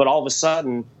Aerosmith. But all of a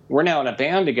sudden, we're now in a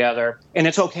band together, and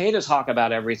it's okay to talk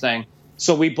about everything.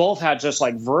 So we both had just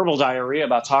like verbal diarrhea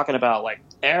about talking about like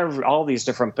all these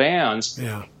different bands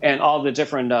and all the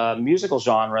different musical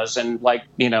genres. And like,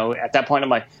 at that point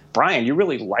I'm like, Brian, you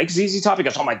really like ZZ Top? He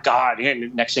goes, oh my God.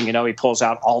 And next thing you know, he pulls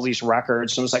out all these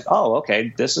records. And I was like, oh,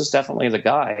 okay, this is definitely the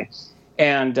guy.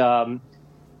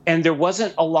 And there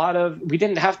wasn't a lot of, we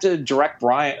didn't have to direct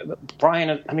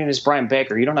Brian, I mean, it's Brian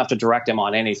Baker. You don't have to direct him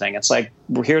on anything. It's like,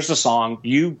 here's the song.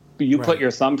 You put your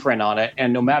thumbprint on it.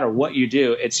 And no matter what you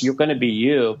do, you're going to be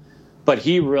you. But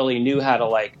he really knew how to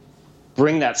like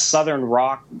bring that Southern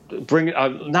rock,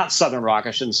 not Southern rock,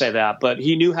 I shouldn't say that, but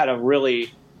he knew how to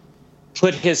really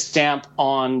put his stamp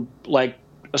on like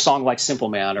a song like Simple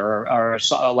Man or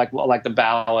like the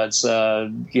ballads,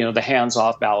 the Hands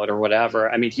Off ballad or whatever.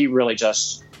 I mean, he really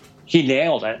he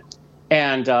nailed it.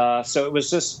 And so it was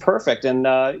just perfect. And,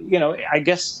 I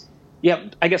guess,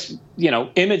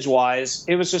 image wise,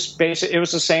 it was just basic. It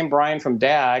was the same Brian from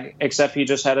Dag, except he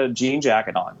just had a jean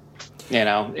jacket on,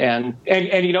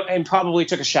 and probably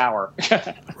took a shower.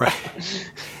 Right.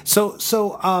 So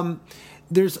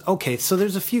there's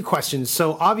a few questions.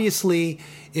 So obviously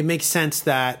it makes sense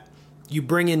that you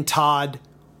bring in Todd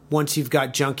once you've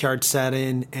got Junkyard set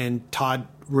in, and Todd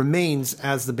remains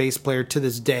as the bass player to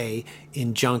this day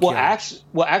in Junkyard.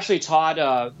 Well, actually,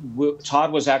 Todd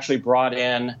was actually brought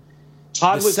in.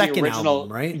 Todd was the original,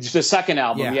 album, right? The second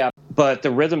album, yeah. But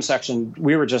the rhythm section,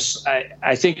 we were just.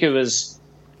 I think it was.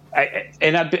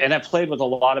 I played with a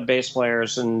lot of bass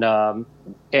players, and I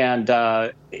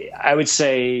would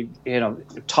say,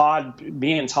 Todd,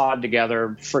 me and Todd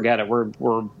together, forget it.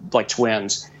 We're like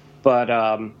twins,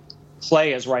 but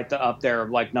Clay is right up there,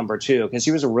 like number 2, because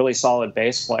he was a really solid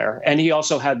bass player, and he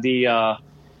also had he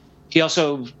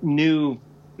also knew,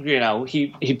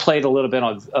 he played a little bit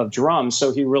of drums,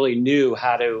 so he really knew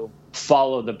how to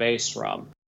follow the bass drum.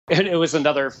 And it was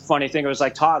another funny thing. It was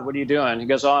like, Todd, what are you doing? He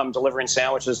goes, oh, I'm delivering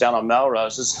sandwiches down on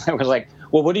Melrose. I was like,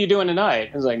 well, what are you doing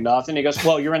tonight? I was like, nothing. He goes,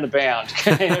 well, you're in the band.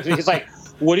 He's like,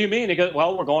 what do you mean? He goes,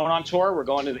 well, we're going on tour. We're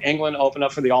going to England, open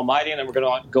up for the Almighty, and then we're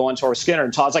going to go on tour with Skinner.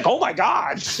 And Todd's like, oh, my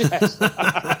God.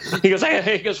 He goes,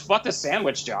 hey, fuck the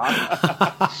sandwich job.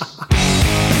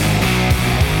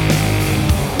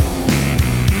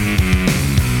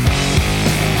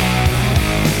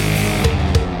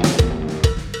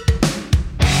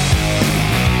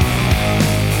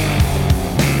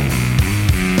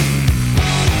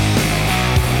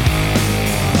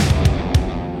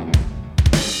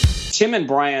 Tim and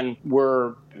Brian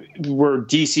were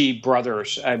DC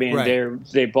brothers. I mean, right.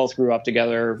 They both grew up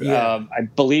together. Yeah. I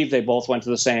believe they both went to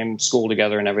the same school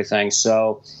together and everything.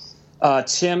 So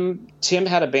Tim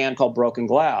had a band called Broken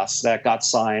Glass that got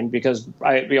signed because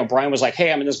Brian was like,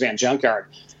 hey, I'm in this band Junkyard.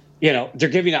 They're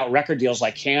giving out record deals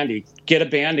like candy. Get a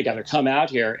band together. Come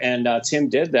out here. And Tim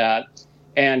did that.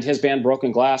 And his band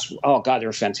Broken Glass, oh, God, they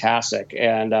were fantastic.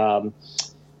 And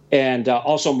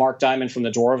also Mark Diamond from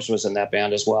the Dwarves was in that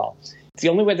band as well. The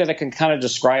only way that I can kind of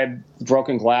describe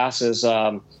Broken Glass is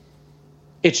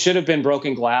it should have been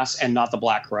Broken Glass and not the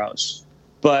Black Crowes.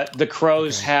 But the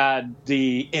Crowes had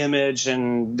the image,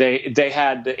 and they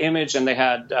had the image, and they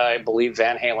had, I believe,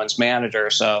 Van Halen's manager.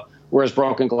 So whereas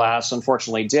Broken Glass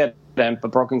unfortunately didn't,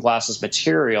 but Broken Glass's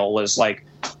material was like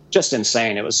just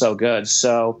insane. It was so good.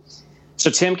 So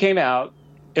Tim came out,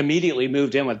 immediately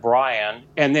moved in with Brian,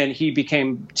 and then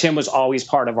Tim was always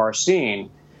part of our scene.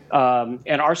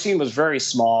 And our scene was very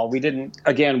small. We didn't,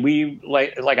 again,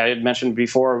 like I had mentioned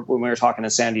before when we were talking in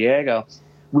San Diego,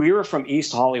 we were from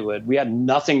East Hollywood. We had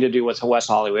nothing to do with West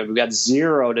Hollywood. We had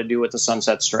zero to do with the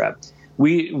Sunset Strip.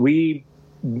 The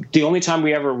only time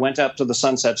we ever went up to the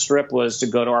Sunset Strip was to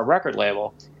go to our record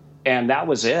label, and that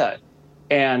was it.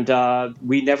 And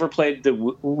we never played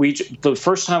the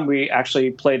first time we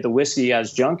actually played the Whiskey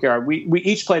as Junkyard. We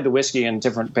each played the Whiskey in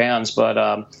different bands,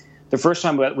 but the first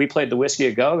time we played the Whiskey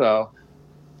a Go-Go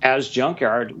as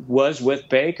Junkyard was with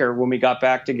Baker when we got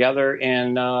back together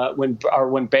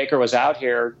when Baker was out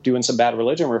here doing some Bad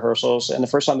Religion rehearsals. And the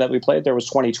first time that we played there was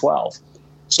 2012.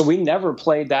 So we never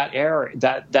played that area,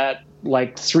 that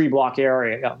like 3-block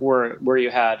area where you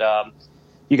had.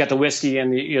 You got the Whiskey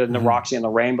and the Roxy and the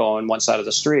Rainbow on one side of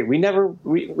the street. We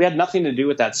had nothing to do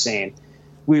with that scene.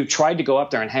 We tried to go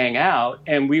up there and hang out,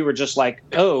 and we were just like,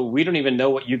 oh, we don't even know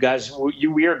what you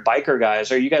weird biker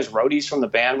guys, are you guys roadies from the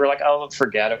band? We're like, oh,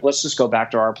 forget it. Let's just go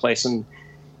back to our place in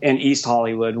East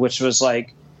Hollywood, which was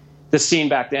like, the scene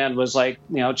back then was like,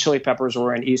 Chili Peppers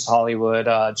were in East Hollywood,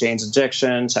 Jane's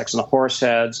Addiction, Sex and the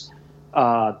Horseheads,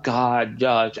 I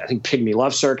think Pygmy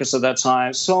Love Circus at that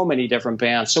time, so many different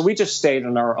bands. So we just stayed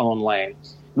in our own lane.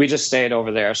 we just stayed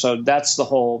over there. So that's the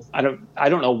whole. I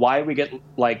don't know why we get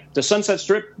like the Sunset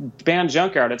Strip band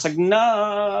Junkyard. It's like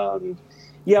no,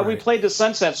 yeah, right. We played the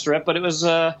Sunset Strip, but it was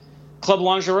Club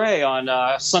Lingerie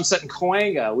on Sunset and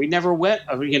Cahuenga. We never went.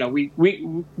 We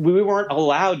weren't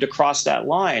allowed to cross that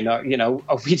line.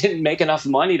 We didn't make enough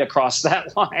money to cross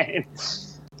that line.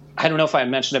 I don't know if I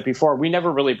mentioned it before. We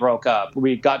never really broke up.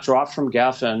 We got dropped from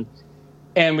Geffen,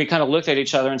 and we kind of looked at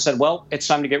each other and said, well, it's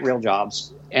time to get real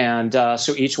jobs. And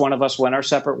so each one of us went our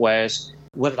separate ways.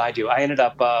 What did I do? I ended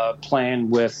up playing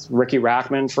with Ricky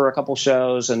Rackman for a couple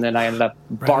shows, and then I ended up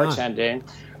bartending.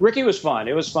 Ricky was fun.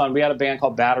 It was fun. We had a band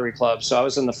called Battery Club, so I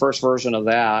was in the first version of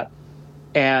that.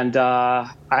 And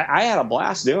I had a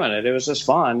blast doing it. It was just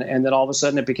fun. And then all of a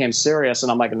sudden it became serious,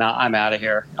 and I'm like, nah, I'm out of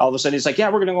here. All of a sudden he's like, yeah,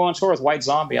 we're going to go on tour with White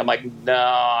Zombie. I'm like, no.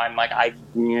 I'm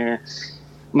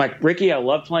like, Ricky, I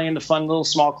love playing the fun little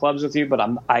small clubs with you, but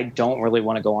I don't really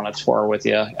want to go on a tour with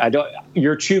you.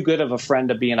 You're too good of a friend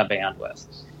to be in a band with.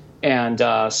 And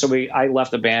so I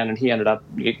left the band, and he ended up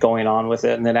going on with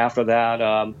it. And then after that,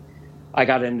 I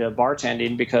got into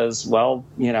bartending because, well,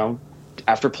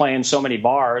 after playing so many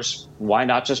bars, why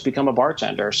not just become a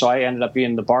bartender? So I ended up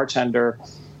being the bartender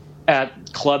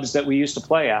at clubs that we used to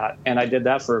play at, and I did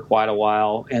that for quite a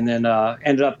while, and then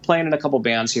ended up playing in a couple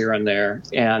bands here and there,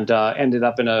 and ended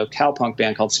up in a cowpunk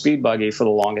band called Speedbuggy for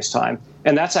the longest time.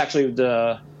 And that's actually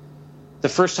the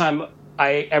first time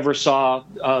I ever saw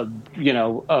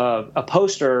a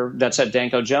poster that said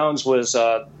Danko Jones was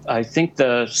I think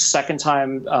the second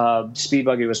time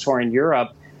Speedbuggy was touring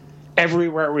Europe.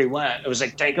 Everywhere we went, it was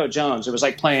like Danko Jones. It was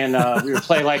like playing. We would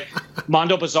play like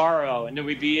Mondo Bizarro, and then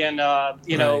we'd be in,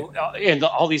 in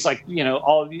all these all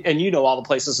all the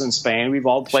places in Spain. We've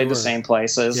all played the same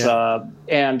places,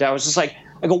 and I was just like,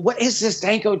 I go, what is this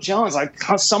Danko Jones? Like,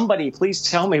 somebody please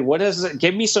tell me what is it?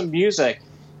 Give me some music.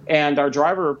 And our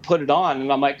driver put it on,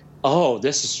 and I'm like, oh,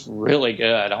 this is really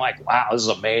good. I'm like, wow, this is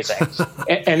amazing.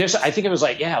 and this, I think it was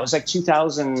like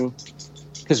 2000.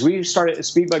 Because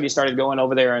Speedbuggy started going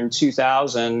over there in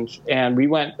 2000, and we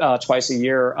went twice a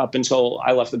year up until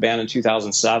I left the band in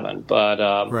 2007.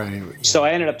 But so I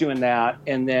ended up doing that,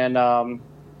 and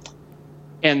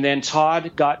then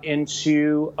Todd got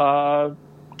into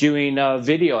doing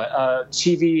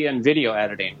TV and video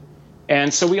editing,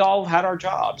 and so we all had our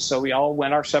jobs. So we all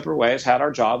went our separate ways, had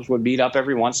our jobs, would meet up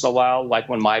every once in a while, like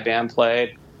when my band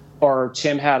played, or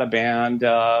Tim had a band,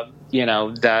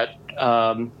 that.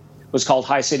 Was called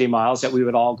High City Miles that we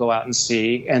would all go out and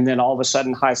see. And then all of a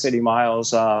sudden High City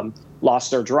Miles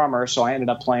lost their drummer. So I ended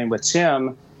up playing with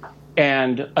Tim.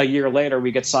 And a year later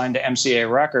we get signed to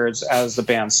MCA Records as the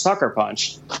band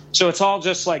Suckerpunch. So it's all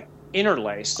just like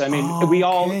interlaced. I mean,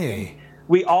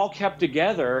 we all kept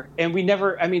together, and we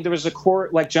never, there was a core,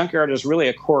 like Junkyard is really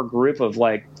a core group of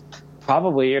like,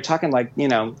 probably you're talking like,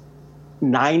 9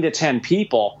 to 10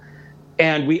 people.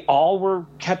 And we all were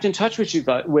kept in touch with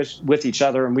each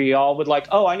other, and we all would like,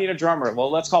 oh, I need a drummer.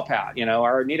 Well, let's call Pat,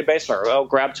 or I need a bass player. Oh,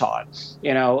 grab Todd.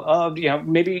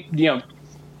 Maybe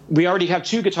we already have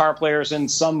 2 guitar players in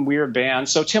some weird band,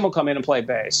 so Tim will come in and play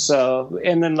bass. So,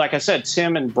 and then like I said,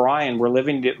 Tim and Brian were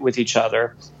living with each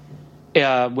other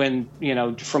when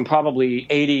from probably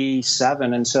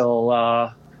 87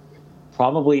 until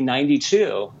probably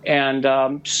 92. And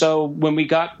so when we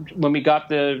got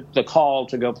the call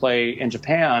to go play in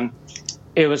Japan,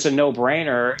 it was a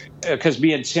no-brainer because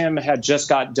me and Tim had just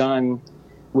got done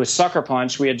with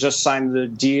Suckerpunch. We had just signed the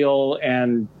deal,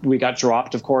 and we got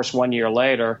dropped, of course, 1 year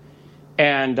later.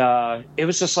 And it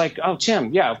was just like, oh,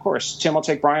 Tim, yeah, of course, Tim will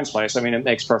take Brian's place. It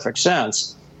makes perfect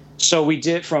sense. So we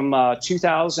did from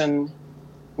 2000.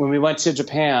 When we went to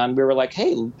Japan, we were like,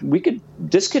 hey,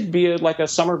 this could be like a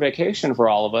summer vacation for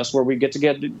all of us where we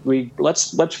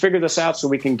let's figure this out so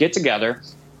we can get together.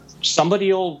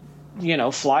 Somebody will,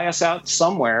 fly us out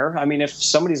somewhere. If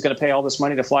somebody's going to pay all this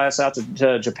money to fly us out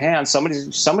to Japan,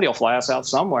 somebody will fly us out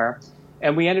somewhere.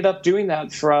 And we ended up doing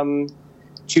that from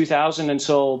 2000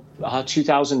 until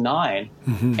 2009.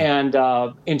 Mm-hmm.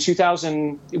 And in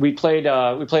 2000, we played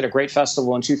a great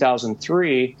festival in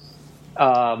 2003.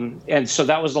 And so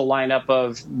that was the lineup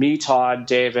of me, Todd,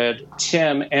 David,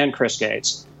 Tim, and Chris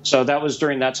Gates. So that was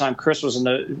during that time. Chris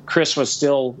was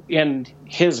still in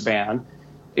his band.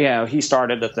 He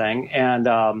started the thing.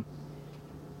 So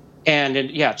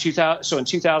in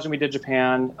 2000 we did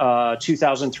Japan.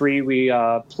 2003 we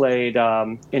played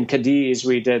in Cadiz.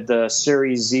 We did the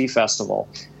Series Z festival,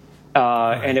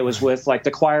 and it was with like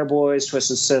the Choir Boys,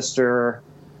 Twisted Sister.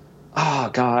 Oh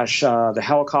gosh, the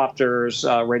Helicopters,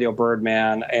 Radio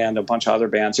Birdman, and a bunch of other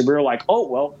bands. And we were like, oh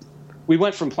well, we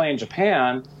went from playing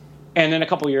Japan, And then a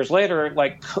couple of years later,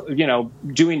 like, you know,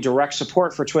 doing direct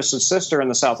support for Twisted Sister in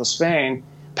the south of Spain,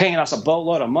 paying us a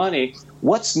boatload of money.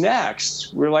 What's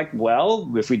next? We're like, well,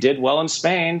 if we did well in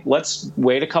Spain, let's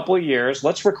wait a couple of years.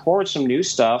 Let's record some new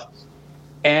stuff,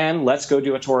 and let's go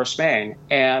do a tour of Spain.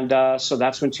 And so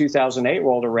that's when 2008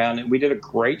 rolled around, and we did a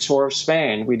great tour of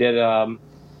Spain. We did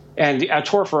and a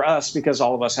tour for us, because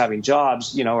all of us having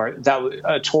jobs, you know,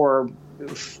 a tour,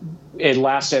 it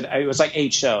lasted, it was like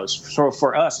 8 shows. So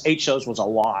for us, 8 shows was a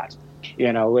lot.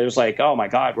 You know, it was like, oh my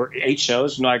God, we're 8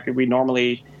 shows. Like we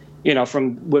normally, you know,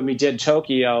 from when we did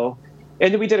Tokyo,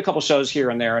 and we did a couple shows here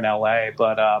and there in LA,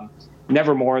 but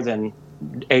never more than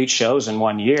 8 shows in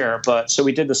 1 year. But so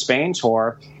we did the Spain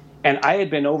tour, and I had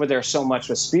been over there so much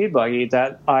with Speedbuggy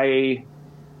that I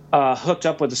hooked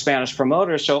up with the Spanish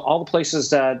promoter. So all the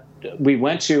places that we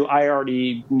went to, I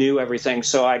already knew everything.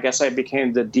 So I guess I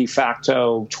became the de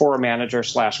facto tour manager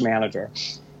 / manager,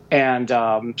 and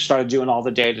started doing all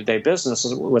the day-to-day business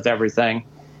with everything.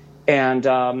 And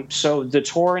so the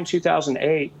tour in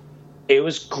 2008, it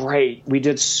was great. We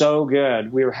did so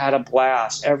good. We had a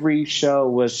blast. Every show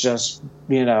was just,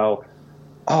 you know,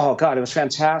 oh God, it was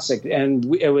fantastic.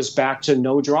 And it was back to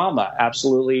no drama,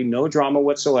 absolutely no drama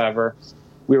whatsoever.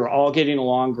 We were all getting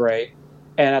along great.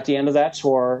 And at the end of that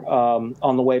tour,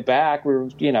 on the way back, we were,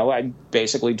 you know, I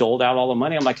basically doled out all the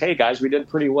money. I'm like, hey guys, we did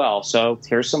pretty well. So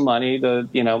here's some money to,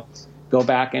 you know, go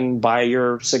back and buy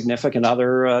your significant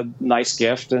other a nice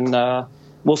gift, and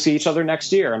we'll see each other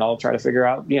next year. And I'll try to figure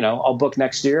out, you know, I'll book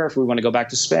next year if we want to go back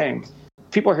to Spain.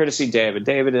 People are here to see David.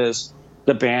 David is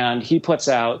the band. He puts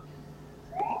out,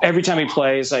 every time he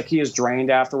plays, like, he is drained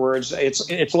afterwards.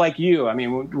 It's like you. I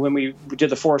mean, when we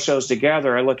did the 4 shows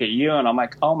together, I look at you and I'm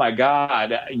like, oh my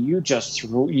God, you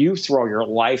throw your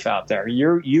life out there.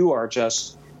 You are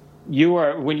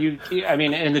when you, I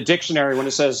mean, in the dictionary, when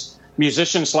it says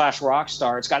musician / rock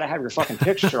star, it's got to have your fucking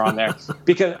picture on there,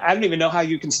 because I don't even know how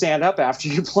you can stand up after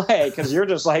you play, because you're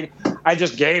just like, I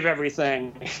just gave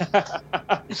everything.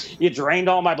 You drained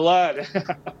all my blood.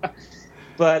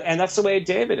 And that's the way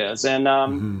David is. And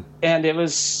and it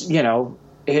was, you know,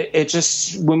 it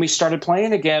just, when we started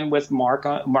playing again with Mark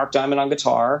Diamond on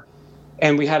guitar,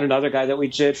 and we had another guy that we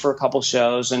did for a couple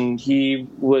shows, and he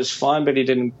was fun, but he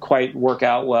didn't quite work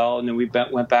out well. And then we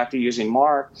went back to using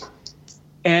Mark.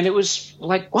 And it was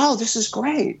like, wow, this is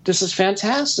great. This is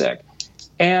fantastic.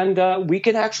 And we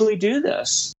could actually do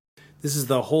this. This is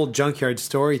the whole Junkyard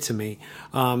story to me,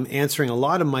 answering a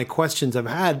lot of my questions I've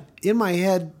had in my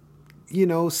head, you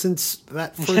know, since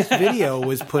that first video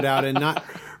was put out, and not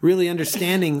really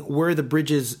understanding where the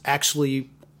bridges actually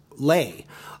lay.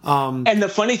 And the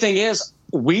funny thing is,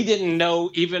 we didn't know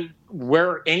even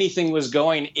where anything was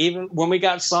going. Even when we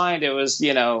got signed, it was,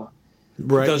 you know,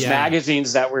 right, those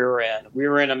magazines that we were in. We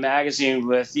were in a magazine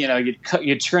with, you know,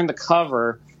 you'd turn the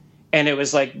cover, and it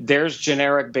was like, there's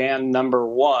generic band number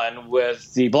 1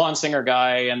 with the blonde singer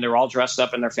guy, and they're all dressed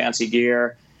up in their fancy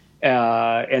gear.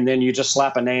 And then you just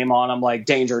slap a name on them, like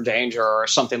Danger, Danger, or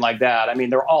something like that. I mean,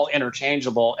 they're all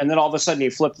interchangeable. And then all of a sudden you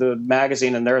flip the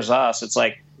magazine and there's us. It's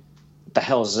like, what the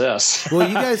hell is this? Well,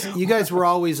 you guys were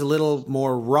always a little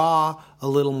more raw, a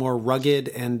little more rugged,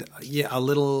 and a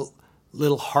little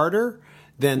harder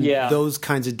than those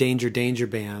kinds of Danger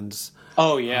bands.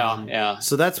 Oh yeah, yeah.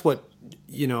 So that's what,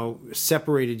 you know,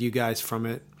 separated you guys from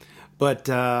it. But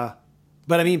I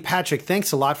mean, Patrick,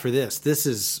 thanks a lot for this. This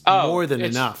is more than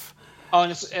enough. Oh,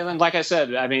 and like I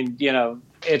said, I mean, you know,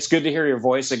 it's good to hear your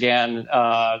voice again.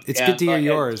 It's good to hear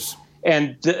yours.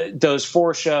 And those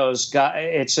 4 shows,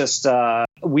 it's just,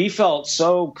 we felt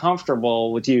so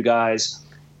comfortable with you guys.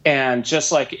 And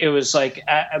just like, it was like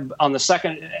on the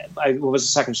second, what was the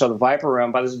second show? The Viper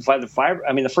Room.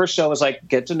 The first show was like,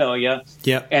 get to know you.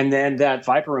 Yeah. And then that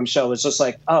Viper Room show was just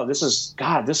like, oh, this is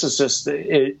just,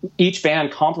 each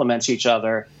band complements each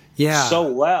other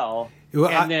so well.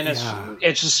 And then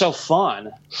it's just so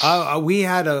fun. We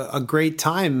had a great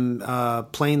time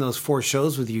playing those 4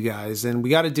 shows with you guys, and we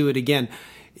got to do it again.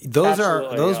 Those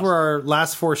were our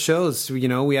last 4 shows. You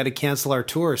know, we had to cancel our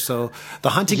tour, so the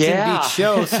Huntington Beach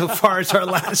show so far is our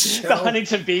last show. The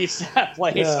Huntington Beach, that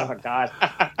place. Yeah. Oh God,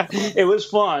 it was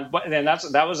fun. But then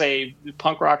that was a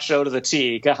punk rock show to the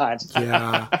T. God.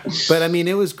 Yeah, but I mean,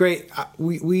 it was great.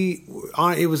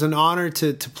 It was an honor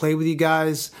to play with you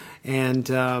guys. And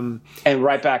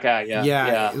right back at you.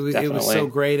 Yeah, it was so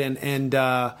great. And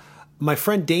my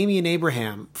friend Damian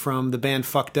Abraham from the band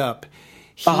Fucked Up,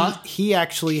 he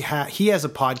actually he has a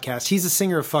podcast. He's a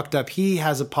singer of Fucked Up. He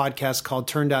has a podcast called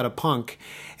Turned Out a Punk,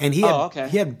 and he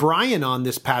had Brian on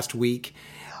this past week.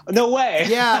 No way.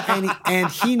 Yeah, and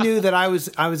he knew that I was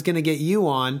going to get you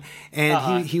on,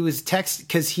 and he was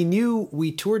because he knew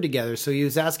we toured together, so he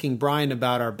was asking Brian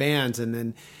about our bands, and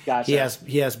then he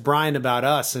asked Brian about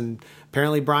us, and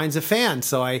apparently Brian's a fan,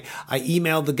 so I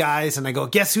emailed the guys and I go,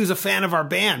 guess who's a fan of our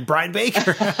band? Brian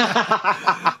Baker.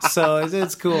 So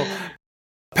it's cool.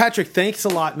 Patrick, thanks a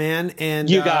lot, man. And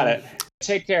you got it.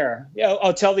 Take care.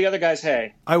 I'll tell the other guys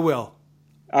hey. I will.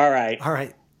 All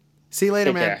right. See you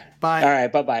later, man. Care. Bye. All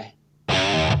right. Bye-bye.